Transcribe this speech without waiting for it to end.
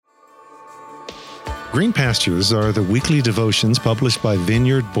Green Pastures are the weekly devotions published by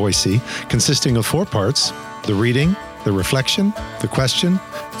Vineyard Boise, consisting of 4 parts: the reading, the reflection, the question,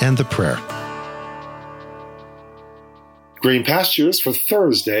 and the prayer. Green Pastures for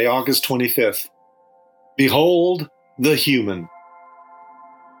Thursday, August 25th. Behold the human.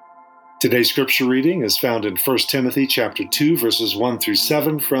 Today's scripture reading is found in 1 Timothy chapter 2, verses 1 through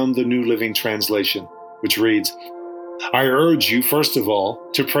 7 from the New Living Translation, which reads, I urge you, first of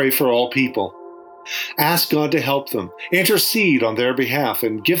all, to pray for all people. Ask God to help them, intercede on their behalf,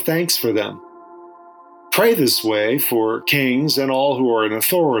 and give thanks for them. Pray this way for kings and all who are in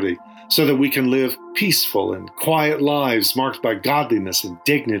authority, so that we can live peaceful and quiet lives marked by godliness and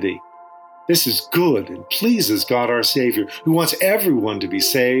dignity. This is good and pleases God our Savior, who wants everyone to be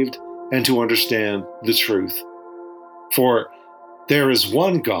saved and to understand the truth. For there is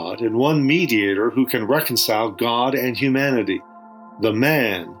one God and one mediator who can reconcile God and humanity, the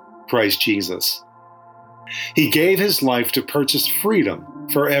man, Christ Jesus. He gave his life to purchase freedom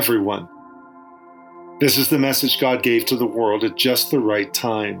for everyone. This is the message God gave to the world at just the right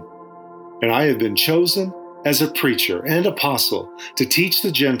time. And I have been chosen as a preacher and apostle to teach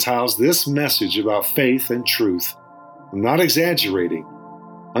the Gentiles this message about faith and truth. I'm not exaggerating.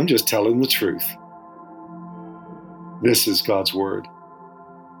 I'm just telling the truth. This is God's word.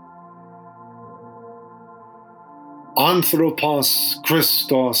 Anthropos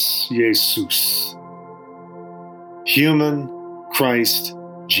Christos Jesus. Human Christ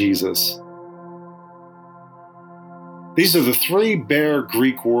Jesus. These are the 3 bare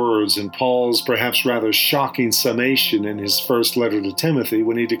Greek words in Paul's perhaps rather shocking summation in his first letter to Timothy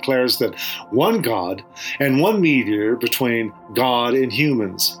when he declares that one God and one mediator between God and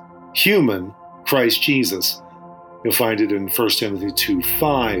humans, human Christ Jesus. You'll find it in 1 Timothy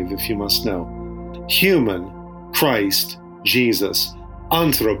 2:5 if you must know. Human Christ Jesus.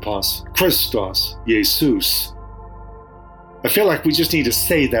 Anthropos Christos Jesus. I feel like we just need to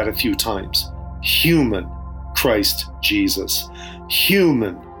say that a few times. Human Christ Jesus.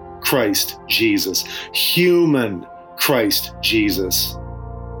 Human Christ Jesus. Human Christ Jesus.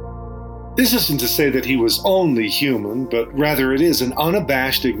 This isn't to say that he was only human, but rather it is an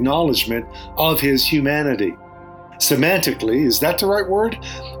unabashed acknowledgement of his humanity. Semantically, is that the right word?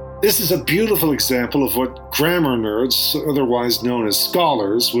 This is a beautiful example of what grammar nerds, otherwise known as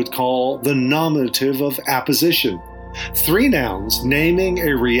scholars, would call the nominative of apposition. 3 nouns naming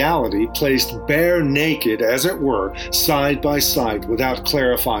a reality placed bare naked, as it were, side by side, without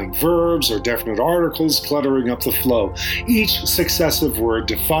clarifying verbs or definite articles cluttering up the flow. Each successive word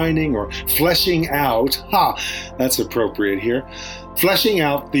defining or fleshing out, that's appropriate here, fleshing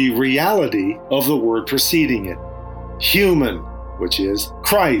out the reality of the word preceding it. Human, which is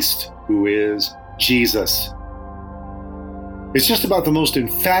Christ, who is Jesus. It's just about the most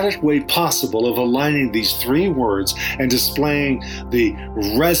emphatic way possible of aligning these 3 words and displaying the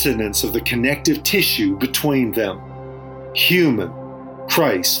resonance of the connective tissue between them. Human,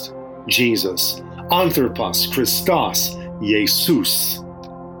 Christ, Jesus. Anthropos Christos Jesus.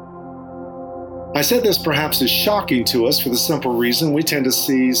 I said this perhaps is shocking to us for the simple reason we tend to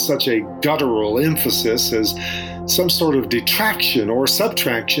see such a guttural emphasis as some sort of detraction or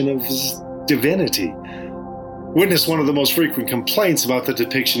subtraction of his divinity. Witness one of the most frequent complaints about the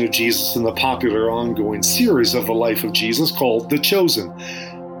depiction of Jesus in the popular ongoing series of the life of Jesus called The Chosen.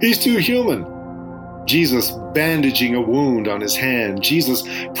 He's too human. Jesus bandaging a wound on his hand. Jesus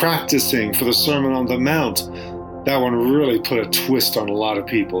practicing for the Sermon on the Mount. That one really put a twist on a lot of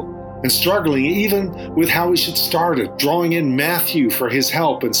people. And struggling even with how we should start it, drawing in Matthew for his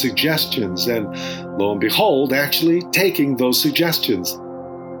help and suggestions, and lo and behold, actually taking those suggestions.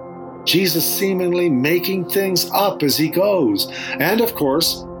 Jesus seemingly making things up as he goes, and of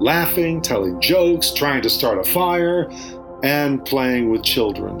course, laughing, telling jokes, trying to start a fire, and playing with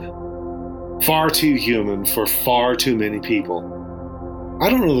children. Far too human for far too many people. I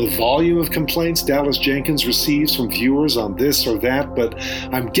don't know the volume of complaints Dallas Jenkins receives from viewers on this or that, but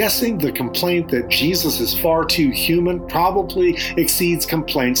I'm guessing the complaint that Jesus is far too human probably exceeds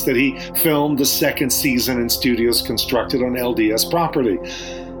complaints that he filmed the 2nd season in studios constructed on LDS property.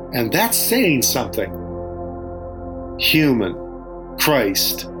 And that's saying something. Human,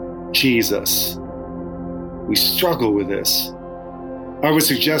 Christ, Jesus. We struggle with this. I would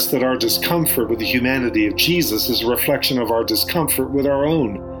suggest that our discomfort with the humanity of Jesus is a reflection of our discomfort with our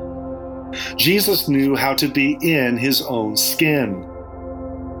own. Jesus knew how to be in his own skin.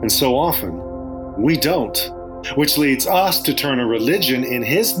 And so often, we don't, which leads us to turn a religion in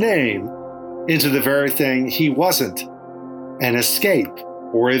his name into the very thing he wasn't, an escape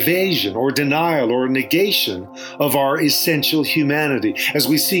or evasion or denial or negation of our essential humanity as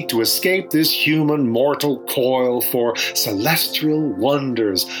we seek to escape this human mortal coil for celestial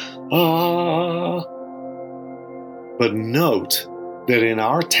wonders. But note that in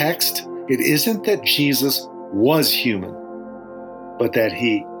our text, it isn't that Jesus was human, but that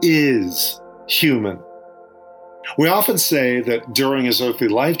he is human. We often say that during his earthly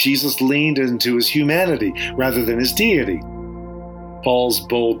life, Jesus leaned into his humanity rather than his deity. Paul's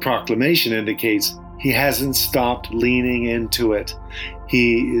bold proclamation indicates he hasn't stopped leaning into it.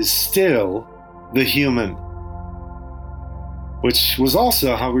 He is still the human, which was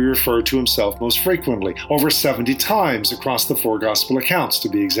also how he referred to himself most frequently, over 70 times across the 4 gospel accounts, to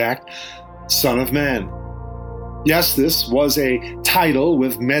be exact, Son of Man. Yes, this was a title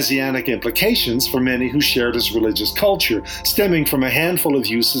with messianic implications for many who shared his religious culture, stemming from a handful of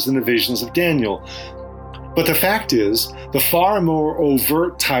uses in the visions of Daniel. But the fact is, the far more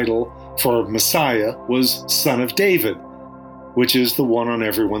overt title for Messiah was Son of David, which is the one on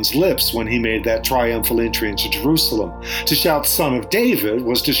everyone's lips when he made that triumphal entry into Jerusalem. To shout Son of David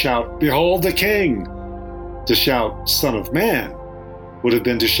was to shout, "Behold the King!" To shout Son of Man would have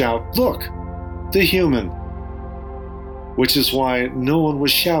been to shout, "Look, the human!" Which is why no one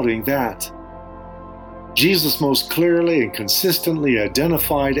was shouting that. Jesus most clearly and consistently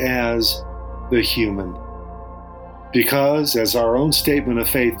identified as the human. Because, as our own statement of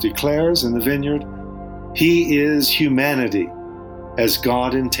faith declares in the Vineyard, he is humanity as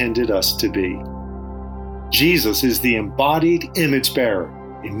God intended us to be. Jesus is the embodied image bearer,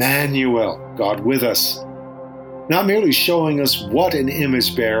 Emmanuel, God with us. Not merely showing us what an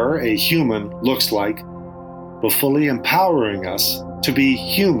image bearer, a human, looks like, but fully empowering us to be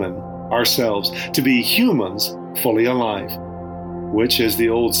human ourselves, to be humans fully alive, which, as the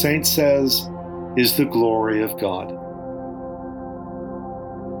old saint says, is the glory of God.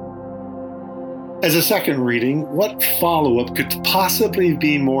 As a second reading, what follow-up could possibly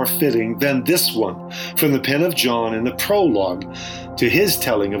be more fitting than this one from the pen of John in the prologue to his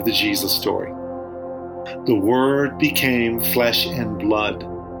telling of the Jesus story? The Word became flesh and blood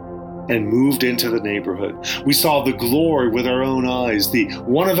and moved into the neighborhood. We saw the glory with our own eyes, the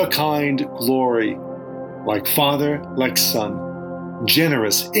one-of-a-kind glory, like Father, like Son,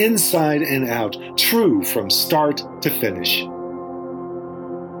 generous inside and out, true from start to finish.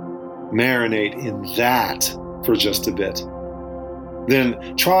 Marinate in that for just a bit.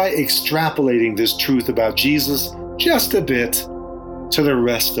 Then try extrapolating this truth about Jesus just a bit to the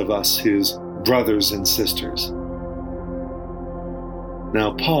rest of us, his brothers and sisters.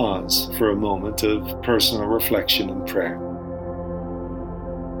 Now pause for a moment of personal reflection and prayer.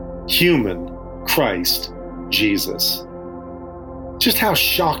 Human Christ Jesus. Just how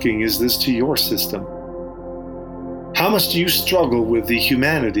shocking is this to your system? How much do you struggle with the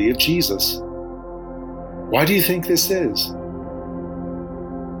humanity of Jesus? Why do you think this is?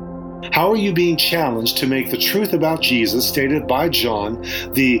 How are you being challenged to make the truth about Jesus stated by John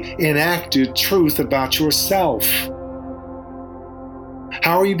the enacted truth about yourself?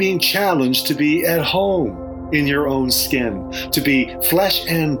 How are you being challenged to be at home in your own skin, to be flesh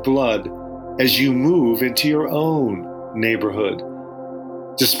and blood as you move into your own neighborhood,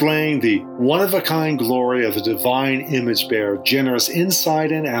 displaying the one-of-a-kind glory of the divine image bearer, generous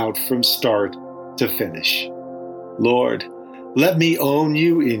inside and out from start to finish? Lord, let me own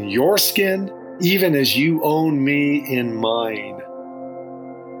you in your skin, even as you own me in mine.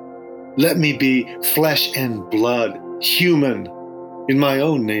 Let me be flesh and blood, human, in my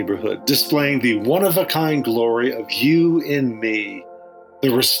own neighborhood, displaying the one-of-a-kind glory of you in me, the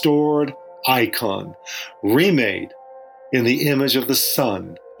restored icon, remade in the image of the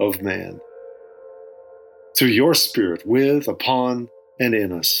Son of Man. Through your Spirit, with, upon, and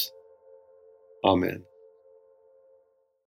in us. Amen.